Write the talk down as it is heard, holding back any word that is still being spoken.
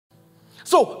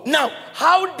So now,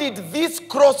 how did this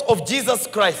cross of Jesus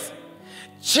Christ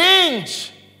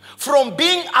change from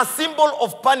being a symbol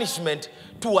of punishment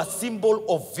to a symbol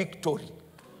of victory?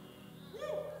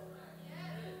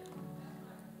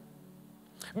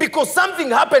 Because something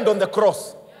happened on the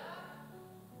cross.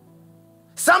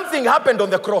 Something happened on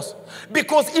the cross.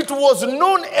 Because it was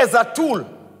known as a tool.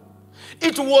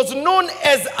 It was known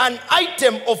as an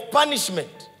item of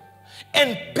punishment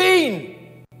and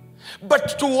pain.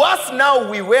 But to us now,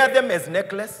 we wear them as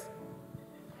necklace,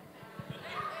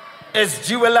 as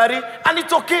jewelry, and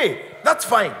it's okay. That's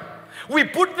fine. We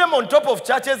put them on top of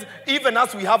churches, even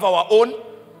as we have our own.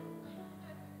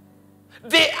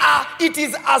 It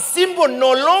is a symbol.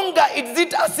 No longer is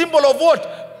it a symbol of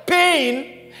what?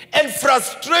 Pain and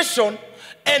frustration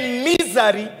and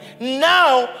misery.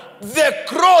 Now the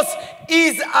cross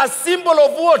is a symbol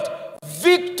of what?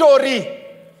 Victory.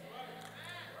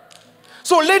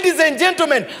 So ladies and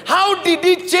gentlemen, how did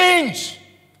it change?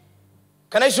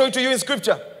 Can I show it to you in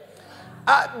scripture?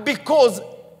 Because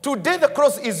today the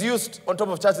cross is used on top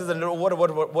of churches and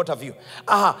what have you.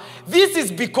 This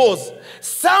is because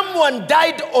someone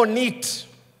died on it.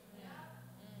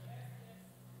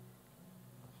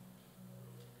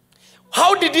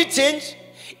 How did it change?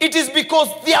 It is because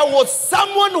there was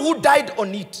someone who died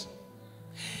on it.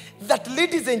 That,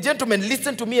 ladies and gentlemen,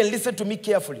 listen to me and listen to me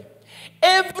carefully.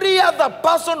 Every other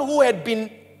person who had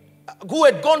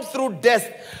gone through death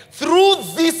through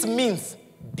this means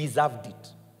deserved it.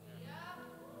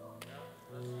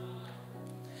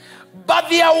 But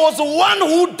there was one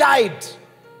who died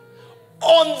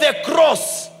on the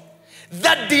cross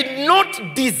that did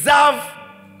not deserve.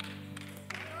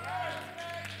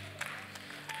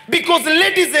 Because,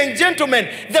 ladies and gentlemen,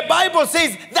 the Bible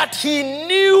says that he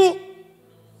knew.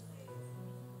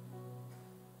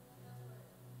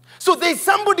 So there's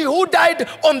somebody who died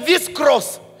on this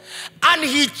cross, and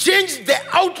he changed the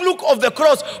outlook of the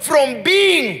cross from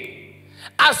being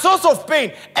a source of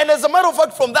pain. And as a matter of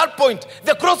fact, from that point,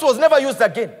 the cross was never used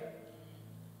again.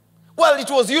 Well,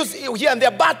 it was used here and there,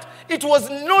 but it was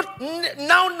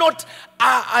not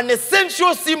an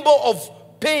essential symbol of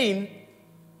pain,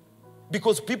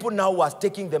 because people now were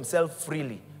taking themselves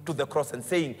freely to the cross and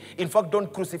saying, in fact,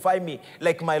 don't crucify me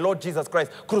like my Lord Jesus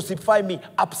Christ. Crucify me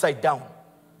upside down.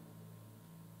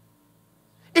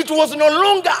 It was no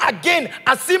longer again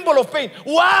a symbol of pain.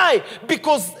 Why?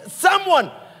 Because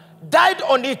someone died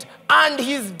on it, and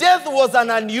his death was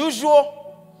an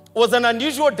unusual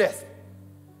death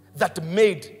that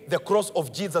made the cross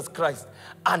of Jesus Christ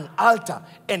an altar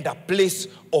and a place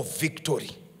of victory.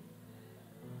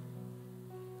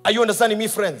 Are you understanding me,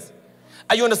 friends?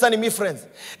 Are you understanding me, friends?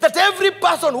 That every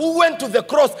person who went to the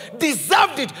cross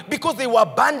deserved it, because they were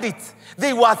bandits,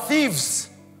 they were thieves,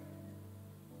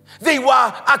 they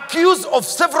were accused of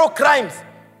several crimes.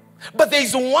 But there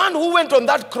is one who went on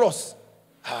that cross.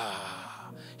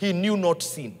 He knew not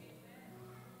sin.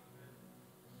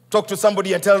 Talk to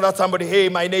somebody and tell that somebody, hey,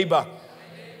 my neighbor,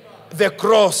 the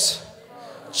cross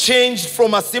changed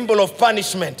from a symbol of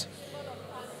punishment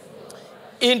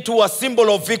into a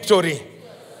symbol of victory.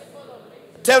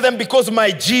 Tell them, because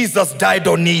my Jesus died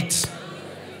on it.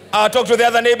 Talk to the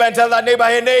other neighbor and tell that neighbor,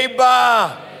 hey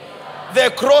neighbor,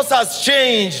 the cross has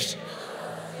changed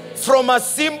from a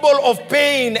symbol of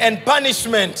pain and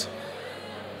punishment,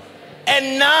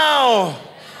 and now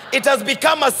it has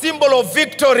become a symbol of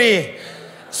victory.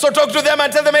 So talk to them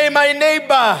and tell them, hey, my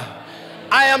neighbor,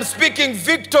 I am speaking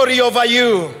victory over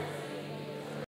you.